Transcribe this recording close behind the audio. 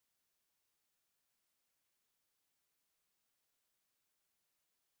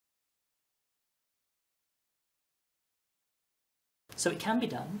So it can be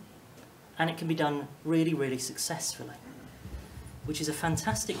done, and it can be done really, really successfully, which is a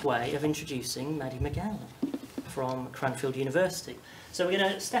fantastic way of introducing Maddie McGowan from Cranfield University. So we're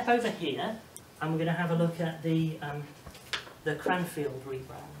going to step over here, and we're going to have a look at the Cranfield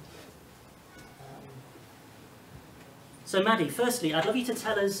rebrand. So Maddie, firstly, I'd love you to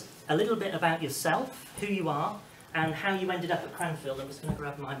tell us a little bit about yourself, who you are, and how you ended up at Cranfield. I'm just going to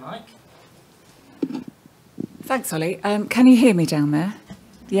grab my mic. Thanks, Ollie. Can you hear me down there?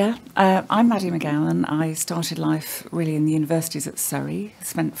 Yeah. I'm Maddie McGowan. I started life really in the universities at Surrey,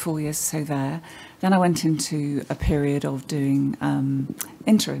 spent 4 years or so there. Then I went into a period of doing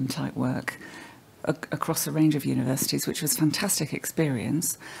interim type work across a range of universities, which was a fantastic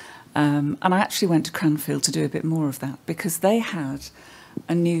experience. And I actually went to Cranfield to do a bit more of that because they had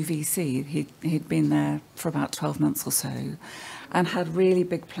a new VC. He'd been there for about 12 months or so and had really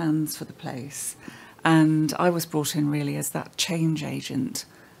big plans for the place. And I was brought in really as that change agent.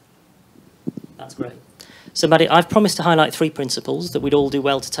 That's great. So, Maddie, I've promised to highlight 3 principles that we'd all do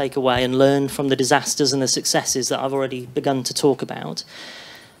well to take away and learn from the disasters and the successes that I've already begun to talk about.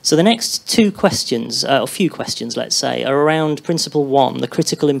 So the next 2 questions, or few questions, let's say, are around Principle 1, the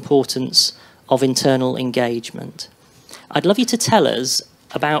critical importance of internal engagement. I'd love you to tell us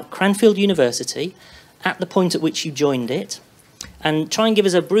about Cranfield University at the point at which you joined it, and try and give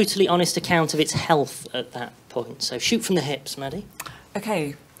us a brutally honest account of its health at that point. So shoot from the hips, Maddie.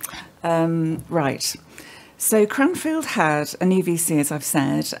 Okay, right. So Cranfield had a new VC, as I've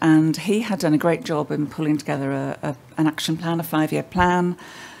said, and he had done a great job in pulling together an action plan, a 5-year plan.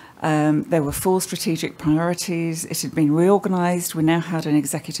 There were 4 strategic priorities. It had been reorganised. We now had an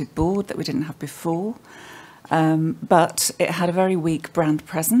executive board that we didn't have before, but it had a very weak brand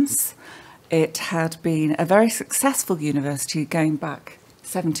presence. It had been a very successful university going back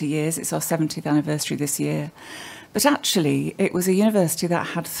 70 years. It's our 70th anniversary this year. But actually, it was a university that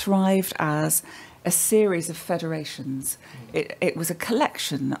had thrived as a series of federations. It was a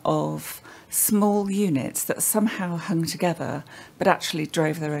collection of small units that somehow hung together but actually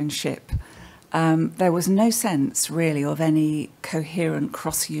drove their own ship. There was no sense really of any coherent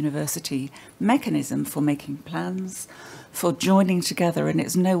cross-university mechanism for making plans, for joining together, and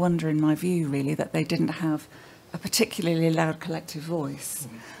it's no wonder in my view really that they didn't have a particularly loud collective voice.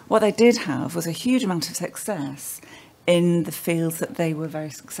 What they did have was a huge amount of success in the fields that they were very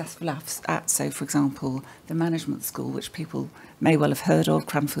successful at. So, for example, the management school, which people may well have heard of,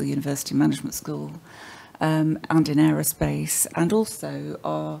 Cranfield University Management School, and in aerospace, and also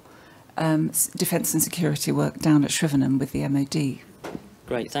our defence and security work down at Shrivenham with the MOD.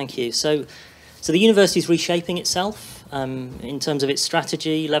 Great, thank you. So the university is reshaping itself in terms of its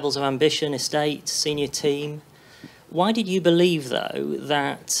strategy, levels of ambition, estate, senior team. Why did you believe, though,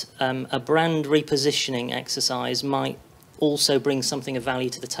 that a brand repositioning exercise might also bring something of value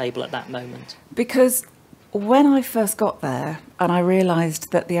to the table at that moment? Because when I first got there and I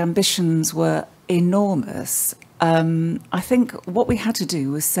realised that the ambitions were enormous, I think what we had to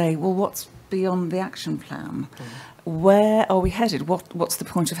do was say, well, what's beyond the action plan? Where are we headed? What's the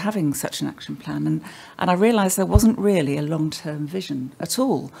point of having such an action plan? And I realised there wasn't really a long-term vision at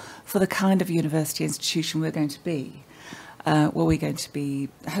all for the kind of university institution we're going to be. Were we going to be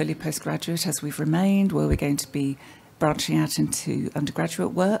wholly postgraduate as we've remained? Were we going to be branching out into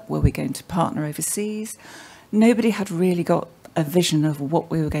undergraduate work? Were we going to partner overseas? Nobody had really got a vision of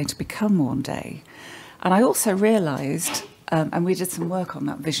what we were going to become one day. And I also realised, and we did some work on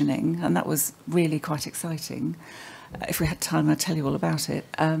that visioning, and that was really quite exciting. If we had time, I'd tell you all about it.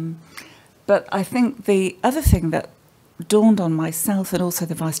 But I think the other thing that dawned on myself and also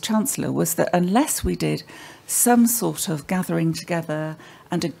the Vice-Chancellor was that unless we did some sort of gathering together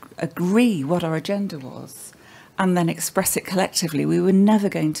and agree what our agenda was and then express it collectively, we were never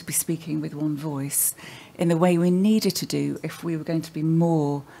going to be speaking with one voice in the way we needed to do if we were going to be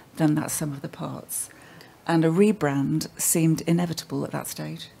more than that sum of the parts. And a rebrand seemed inevitable at that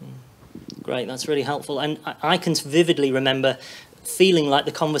stage. Great, that's really helpful. And I can vividly remember feeling like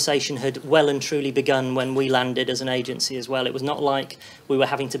the conversation had well and truly begun when we landed as an agency as well. It was not like we were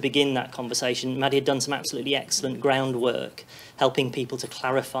having to begin that conversation. Maddie had done some absolutely excellent groundwork, helping people to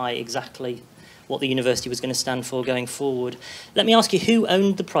clarify exactly what the university was going to stand for going forward. Let me ask you, who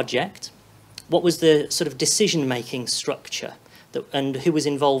owned the project? What was the sort of decision-making structure? And who was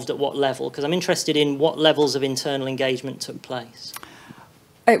involved at what level? Because I'm interested in what levels of internal engagement took place.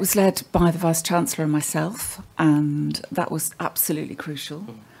 It was led by the Vice-Chancellor and myself, and that was absolutely crucial.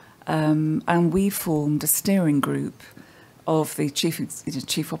 And we formed a steering group of the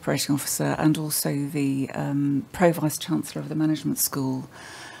Chief Operating Officer and also the Pro-Vice-Chancellor of the Management School.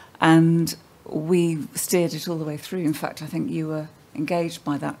 And we steered it all the way through. In fact, I think you were engaged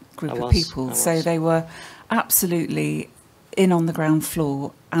by that group of I people. was. So they were absolutely in on the ground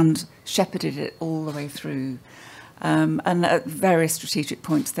floor and shepherded it all the way through. And at various strategic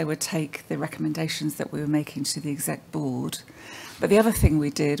points, they would take the recommendations that we were making to the exec board. But the other thing we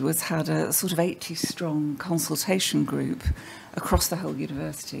did was had a sort of 80-strong consultation group across the whole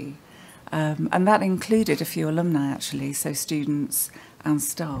university. And that included a few alumni, actually, so students and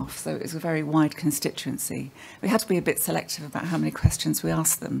staff. So it was a very wide constituency. We had to be a bit selective about how many questions we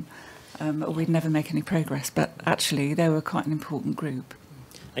asked them, or we'd never make any progress. But actually, they were quite an important group.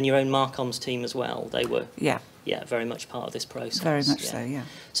 And your own Marcoms team as well, they were? Yeah, very much part of this process. very much so, yeah.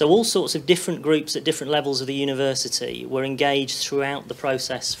 So all sorts of different groups at different levels of the university were engaged throughout the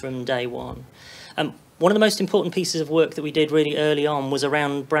process from day one. One of the most important pieces of work that we did really early on was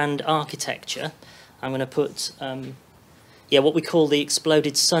around brand architecture. I'm going to put what we call the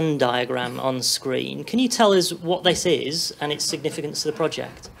exploded sun diagram on screen. Can you tell us what this is and its significance to the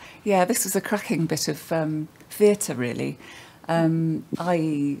project? Yeah, this was a cracking bit of theatre, really.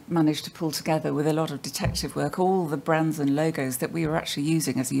 I managed to pull together, with a lot of detective work, all the brands and logos that we were actually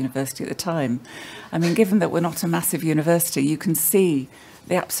using as a university at the time. I mean, given that we're not a massive university, you can see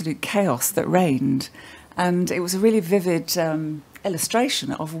the absolute chaos that reigned. And it was a really vivid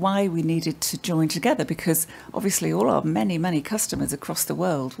illustration of why we needed to join together, because obviously all our many, many customers across the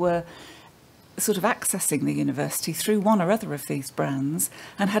world were sort of accessing the university through one or other of these brands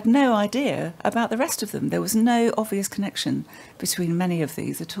and had no idea about the rest of them. There was no obvious connection between many of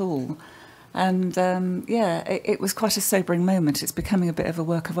these at all. And it was quite a sobering moment. It's becoming a bit of a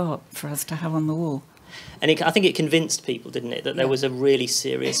work of art for us to have on the wall. And I think it convinced people, didn't it, that there was a really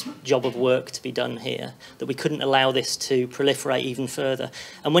serious job of work to be done here, that we couldn't allow this to proliferate even further.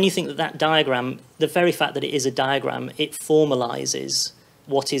 And when you think that diagram, the very fact that it is a diagram, it formalises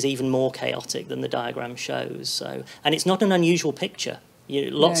what is even more chaotic than the diagram shows. So, and it's not an unusual picture.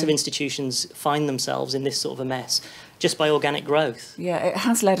 Lots of institutions find themselves in this sort of a mess just by organic growth. Yeah, it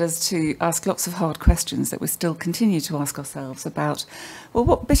has led us to ask lots of hard questions that we still continue to ask ourselves about, well,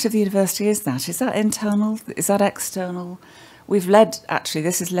 what bit of the university is that? Is that internal? Is that external?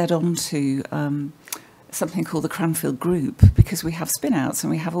 This has led on to something called the Cranfield Group, because we have spin-outs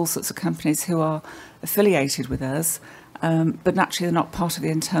and we have all sorts of companies who are affiliated with us, but naturally they're not part of the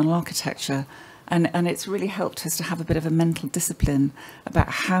internal architecture. And it's really helped us to have a bit of a mental discipline about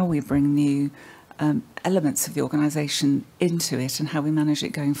how we bring new elements of the organisation into it and how we manage it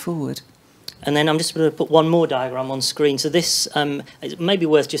going forward. And then I'm just going to put one more diagram on screen. So this, it may be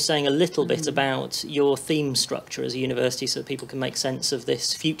worth just saying a little bit about your theme structure as a university so that people can make sense of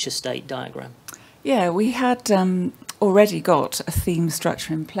this future state diagram. Yeah, we had already got a theme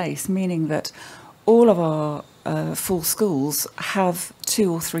structure in place, meaning that all of our full schools have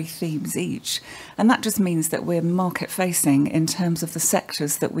 2 or 3 themes each. And that just means that we're market facing in terms of the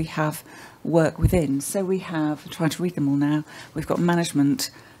sectors that we have work within. So we have, I'm trying to read them all now, we've got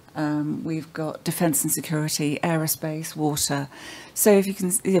management, we've got defence and security, aerospace, water. So if you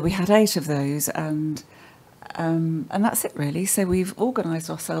can, we had 8 of those, and that's it really. So we've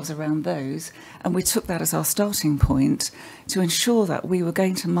organised ourselves around those, and we took that as our starting point to ensure that we were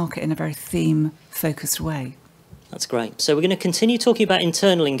going to market in a very theme-focused way. That's great. So we're going to continue talking about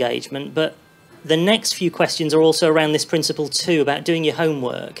internal engagement, but the next few questions are also around this principle too, about doing your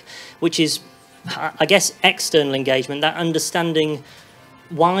homework, which is, I guess, external engagement, that understanding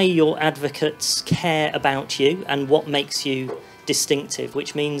why your advocates care about you and what makes you distinctive,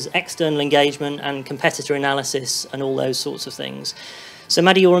 which means external engagement and competitor analysis and all those sorts of things. So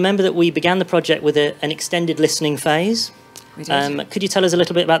Maddie, you'll remember that we began the project with an extended listening phase. We did. Could you tell us a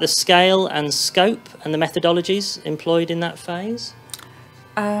little bit about the scale and scope and the methodologies employed in that phase?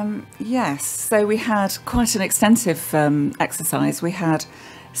 Yes, so we had quite an extensive exercise. We had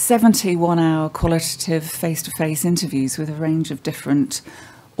 70 one-hour qualitative face-to-face interviews with a range of different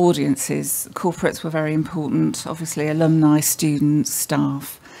audiences. Corporates were very important, obviously alumni, students,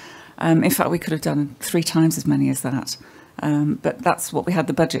 staff. In fact, we could have done 3 times as many as that. But that's what we had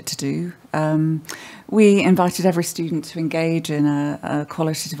the budget to do. We invited every student to engage in a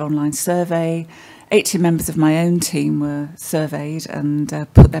qualitative online survey. 80 members of my own team were surveyed and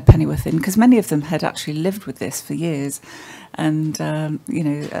put their pennyworth in, because many of them had actually lived with this for years, and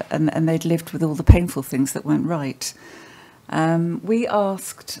and they'd lived with all the painful things that weren't right. We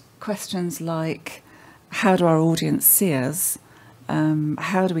asked questions like, how do our audience see us?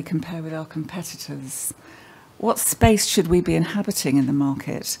 How do we compare with our competitors? What space should we be inhabiting in the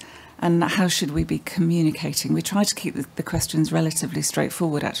market? And how should we be communicating? We tried to keep the questions relatively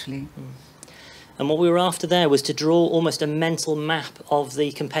straightforward, actually. And what we were after there was to draw almost a mental map of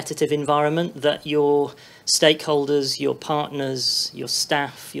the competitive environment that your stakeholders, your partners, your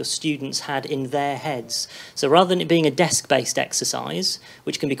staff, your students had in their heads. So rather than it being a desk-based exercise,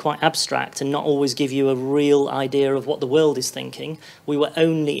 which can be quite abstract and not always give you a real idea of what the world is thinking, we were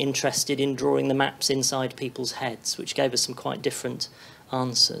only interested in drawing the maps inside people's heads, which gave us some quite different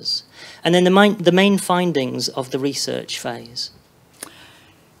answers. And then the main findings of the research phase.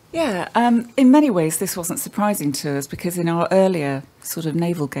 Yeah, in many ways this wasn't surprising to us, because in our earlier sort of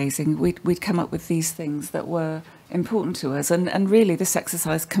navel gazing we'd come up with these things that were important to us, and really this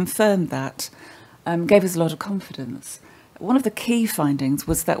exercise confirmed that, gave us a lot of confidence. One of the key findings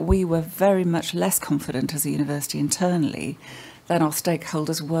was that we were very much less confident as a university internally than our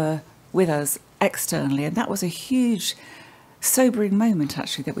stakeholders were with us externally, and that was a huge sobering moment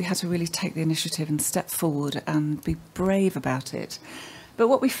actually, that we had to really take the initiative and step forward and be brave about it. But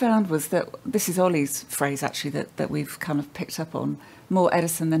what we found was that, this is Ollie's phrase actually that we've kind of picked up on, more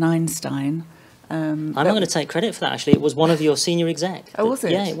Edison than Einstein. I'm not going to take credit for that actually, it was one of your senior exec. Oh, was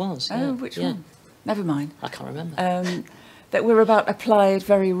it? Yeah, it was. Oh, yeah. which one? Never mind. I can't remember. That we're about applied,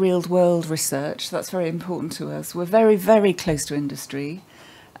 very real-world research. That's very important to us. We're very, very close to industry,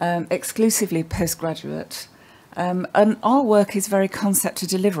 exclusively postgraduate. And our work is very concept to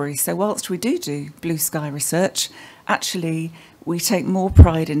delivery. So whilst we do blue sky research, actually we take more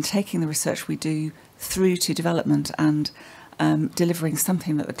pride in taking the research we do through to development and delivering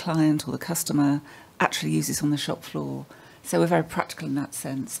something that the client or the customer actually uses on the shop floor. So we're very practical in that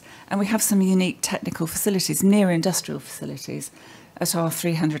sense. And we have some unique technical facilities, near industrial facilities, at our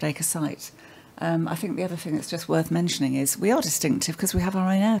 300-acre site. I think the other thing that's just worth mentioning is we are distinctive because we have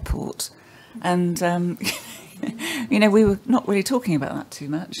our own airport. And, you know, we were not really talking about that too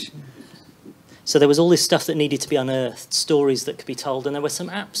much. So there was all this stuff that needed to be unearthed, stories that could be told, and there were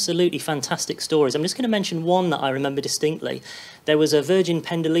some absolutely fantastic stories. I'm just going to mention one that I remember distinctly. There was a Virgin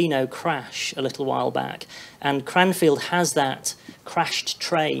Pendolino crash a little while back, and Cranfield has that crashed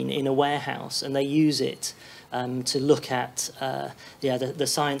train in a warehouse, and they use it to look at the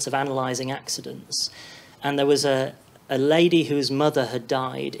science of analysing accidents. And there was a lady whose mother had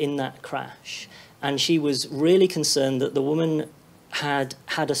died in that crash, and she was really concerned that the woman had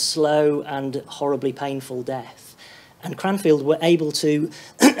a slow and horribly painful death. And Cranfield were able to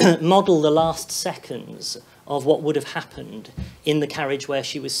model the last seconds of what would have happened in the carriage where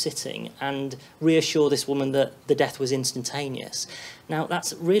she was sitting and reassure this woman that the death was instantaneous. Now,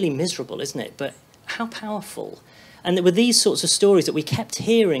 that's really miserable, isn't it? But how powerful. And there were these sorts of stories that we kept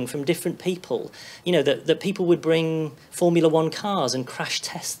hearing from different people, you know, that people would bring Formula One cars and crash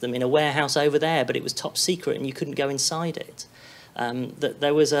test them in a warehouse over there, but it was top secret and you couldn't go inside it. That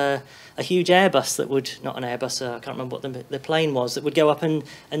there was a huge Airbus that would, not an Airbus, I can't remember what the plane was, that would go up and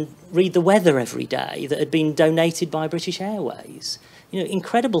read the weather every day that had been donated by British Airways. You know,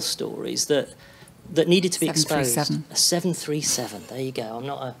 incredible stories that needed to be exposed. A 737, there you go. I'm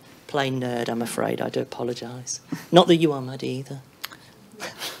not a plane nerd, I'm afraid. I do apologise. Not that you are, Maddie, either.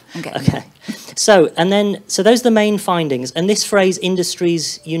 Okay. So those are the main findings. And this phrase,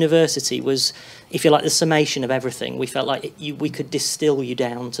 Industries University, was, if you like, the summation of everything. We felt like we could distill you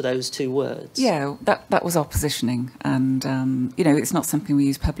down to those two words. Yeah, that was our positioning. And, you know, it's not something we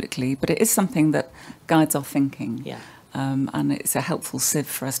use publicly, but it is something that guides our thinking. Yeah. And it's a helpful sieve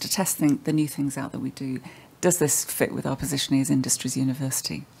for us to test the new things out that we do. Does this fit with our positioning as Industries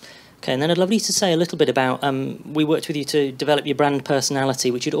University? Okay, and then I'd love you to say a little bit about, we worked with you to develop your brand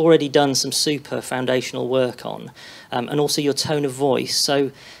personality, which you'd already done some super foundational work on, and also your tone of voice. So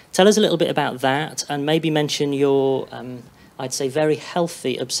tell us a little bit about that, and maybe mention your, I'd say, very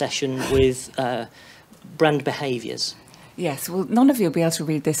healthy obsession with brand behaviours. Yes, well, none of you will be able to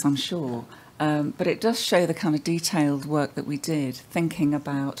read this, I'm sure, but it does show the kind of detailed work that we did, thinking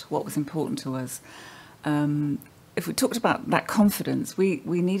about what was important to us. If we talked about that confidence, we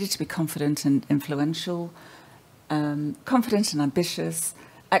needed to be confident and influential, confident and ambitious,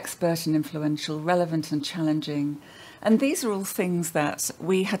 expert and influential, relevant and challenging. And these are all things that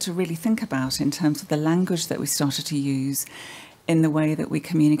we had to really think about in terms of the language that we started to use, in the way that we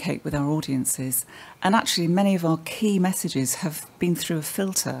communicate with our audiences. And actually, many of our key messages have been through a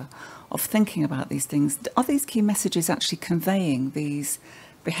filter of thinking about these things. Are these key messages actually conveying these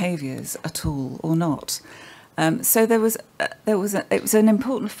behaviours at all or not? So it was an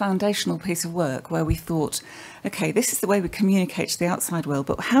important foundational piece of work where we thought, okay, this is the way we communicate to the outside world,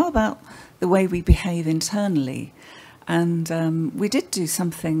 but how about the way we behave internally? And we did do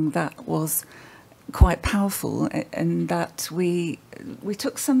something that was quite powerful in that we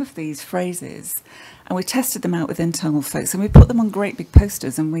took some of these phrases and we tested them out with internal folks, and we put them on great big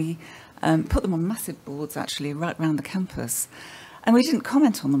posters, and we put them on massive boards actually right around the campus. And we didn't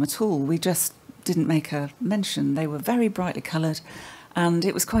comment on them at all. We just didn't make a mention. They were very brightly coloured, and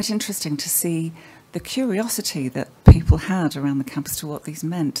it was quite interesting to see the curiosity that people had around the campus to what these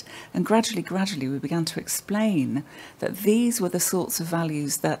meant. And gradually we began to explain that these were the sorts of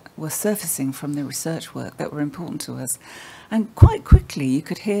values that were surfacing from the research work that were important to us. And quite quickly you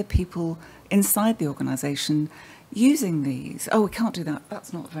could hear people inside the organisation using these. Oh, we can't do that.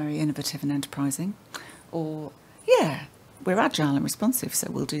 That's not very innovative and enterprising. Or, yeah, we're agile and responsive, so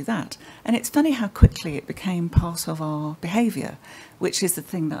we'll do that. And it's funny how quickly it became part of our behaviour, which is the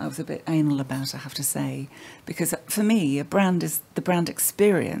thing that I was a bit anal about, I have to say. Because for me, a brand is the brand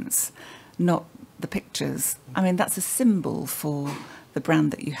experience, not the pictures. I mean, that's a symbol for the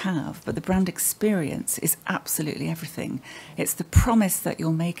brand that you have, but the brand experience is absolutely everything. It's the promise that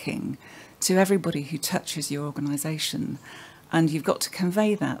you're making to everybody who touches your organisation. And you've got to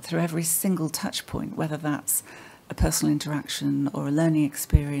convey that through every single touch point, whether that's a personal interaction or a learning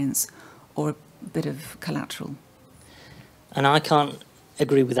experience or a bit of collateral. And I can't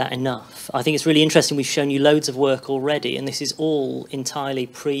agree with that enough. I think it's really interesting. We've shown you loads of work already, and this is all entirely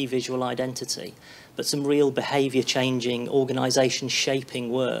pre-visual identity, but some real behaviour changing, organisation shaping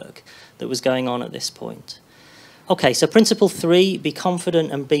work that was going on at this point. Okay, so principle 3, be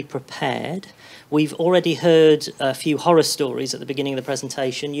confident and be prepared. We've already heard a few horror stories at the beginning of the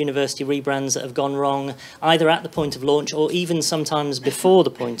presentation, university rebrands that have gone wrong either at the point of launch or even sometimes before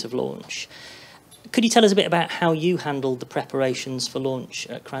the point of launch. Could you tell us a bit about how you handled the preparations for launch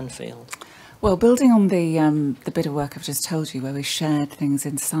at Cranfield? Well, building on the bit of work I've just told you where we shared things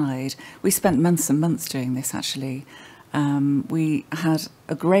inside, we spent months and months doing this actually. We had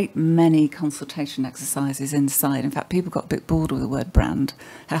a great many consultation exercises inside. In fact, people got a bit bored with the word brand,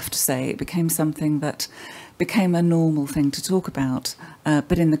 I have to say. It became something that became a normal thing to talk about,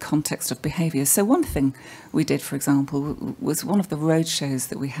 but in the context of behaviour. So one thing we did, for example, was one of the road shows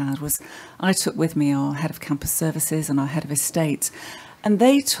that we had was I took with me our head of campus services and our head of estate, and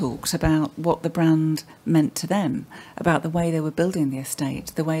they talked about what the brand meant to them, about the way they were building the estate,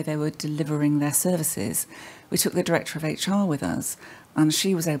 the way they were delivering their services. We took the director of HR with us, and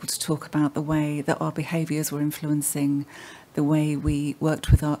she was able to talk about the way that our behaviours were influencing the way we worked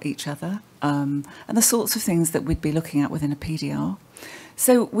with each other, and the sorts of things that we'd be looking at within a PDR.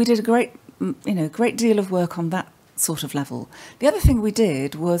 So we did a great deal of work on that sort of level. The other thing we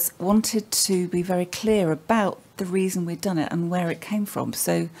did was wanted to be very clear about the reason we'd done it and where it came from.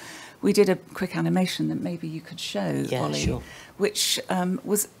 So we did a quick animation that maybe you could show, yeah, Ollie, sure. Which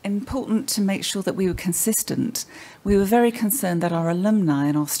was important to make sure that we were consistent. We were very concerned that our alumni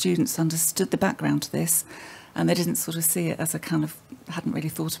and our students understood the background to this, and they didn't sort of see it as a kind of, hadn't really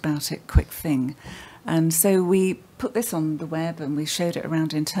thought about it, quick thing. And so we put this on the web and we showed it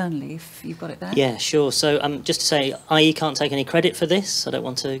around internally, if you've got it there. Yeah, sure. So just to say, IE can't take any credit for this. I don't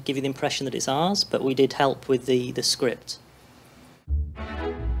want to give you the impression that it's ours, but we did help with the script.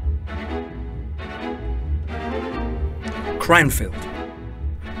 Cranfield.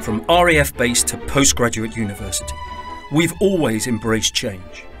 From RAF base to postgraduate university, we've always embraced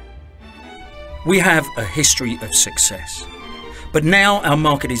change. We have a history of success, but now our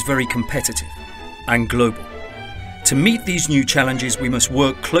market is very competitive and global. To meet these new challenges, we must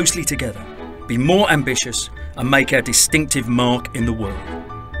work closely together, be more ambitious, and make our distinctive mark in the world.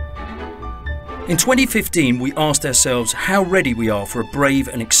 In 2015, we asked ourselves how ready we are for a brave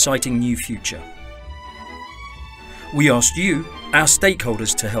and exciting new future. We asked you, our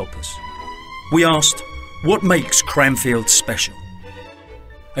stakeholders, to help us. We asked, what makes Cranfield special?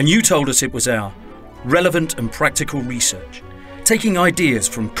 And you told us it was our relevant and practical research, taking ideas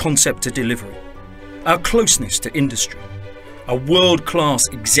from concept to delivery, our closeness to industry, our world-class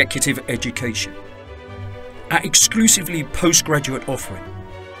executive education, our exclusively postgraduate offering,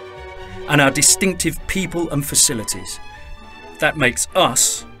 and our distinctive people and facilities. That makes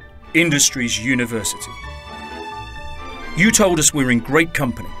us industry's university. You told us we're in great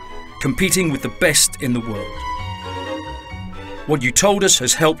company, competing with the best in the world. What you told us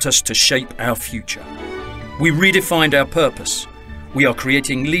has helped us to shape our future. We redefined our purpose. We are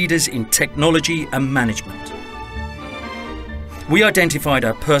creating leaders in technology and management. We identified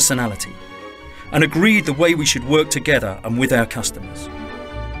our personality and agreed the way we should work together and with our customers.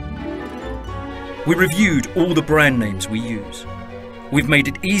 We reviewed all the brand names we use. We've made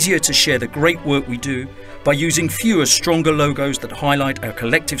it easier to share the great work we do by using fewer, stronger logos that highlight our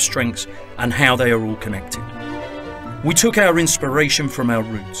collective strengths and how they are all connected. We took our inspiration from our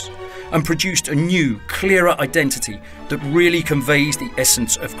roots and produced a new, clearer identity that really conveys the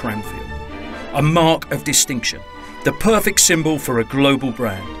essence of Cranfield. A mark of distinction, the perfect symbol for a global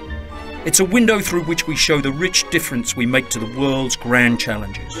brand. It's a window through which we show the rich difference we make to the world's grand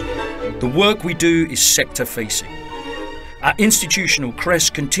challenges. The work we do is sector-facing. Our institutional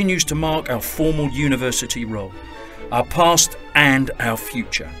crest continues to mark our formal university role, our past and our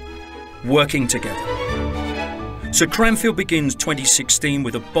future, working together. So Cranfield begins 2016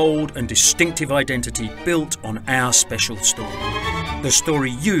 with a bold and distinctive identity built on our special story, the story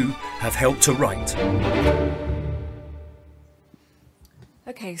you have helped to write.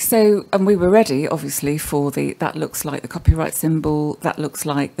 Okay, so and we were ready, obviously, for that looks like the copyright symbol, that looks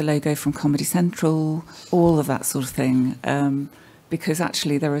like the logo from Comedy Central, all of that sort of thing, because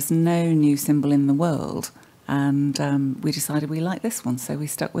actually there is no new symbol in the world, and we decided we liked this one, so we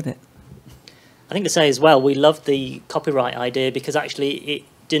stuck with it. I think to say as well, we loved the copyright idea because actually it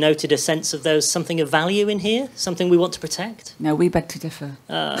denoted a sense of there's something of value in here, something we want to protect. No, we beg to differ.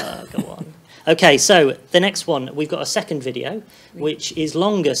 Go on. Okay, so the next one, we've got a second video, which is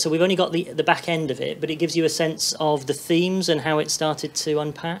longer, so we've only got the back end of it, but it gives you a sense of the themes and how it started to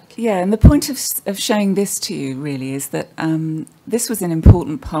unpack. Yeah, and the point of showing this to you really is that this was an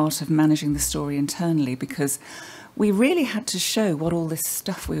important part of managing the story internally, because we really had to show what all this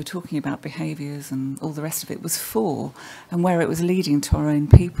stuff we were talking about, behaviours and all the rest of it, was for, and where it was leading to our own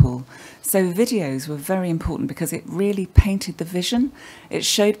people. So videos were very important because it really painted the vision. It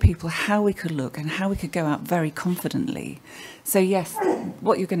showed people how we could look and how we could go out very confidently. So yes,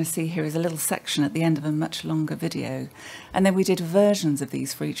 what you're going to see here is a little section at the end of a much longer video. And then we did versions of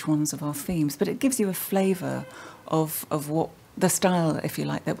these for each one of our themes, but it gives you a flavour of what the style, if you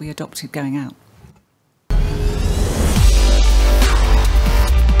like, that we adopted going out.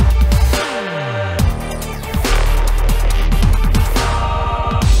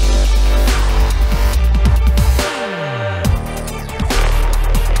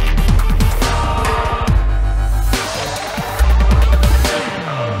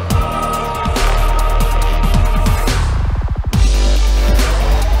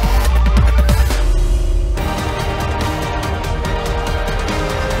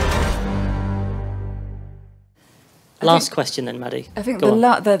 Last question then, Maddie. I think Go on.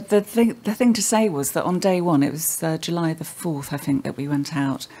 the thing to say was that on day one, it was July the 4th, I think, that we went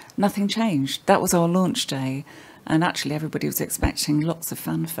out. Nothing changed. That was our launch day. And actually, everybody was expecting lots of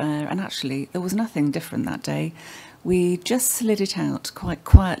fanfare. And actually, there was nothing different that day. We just slid it out quite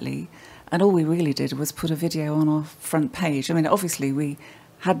quietly. And all we really did was put a video on our front page. I mean, obviously, we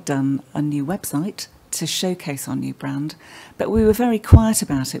had done a new website to showcase our new brand. But we were very quiet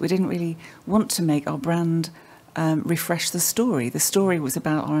about it. We didn't really want to make our brand refresh the story. The story was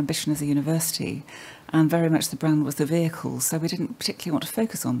about our ambition as a university, and very much the brand was the vehicle, so we didn't particularly want to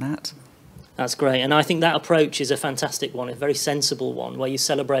focus on that. That's great, and I think that approach is a fantastic one, a very sensible one, where you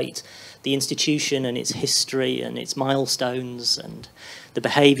celebrate the institution and its history and its milestones and the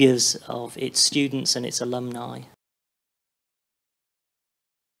behaviours of its students and its alumni.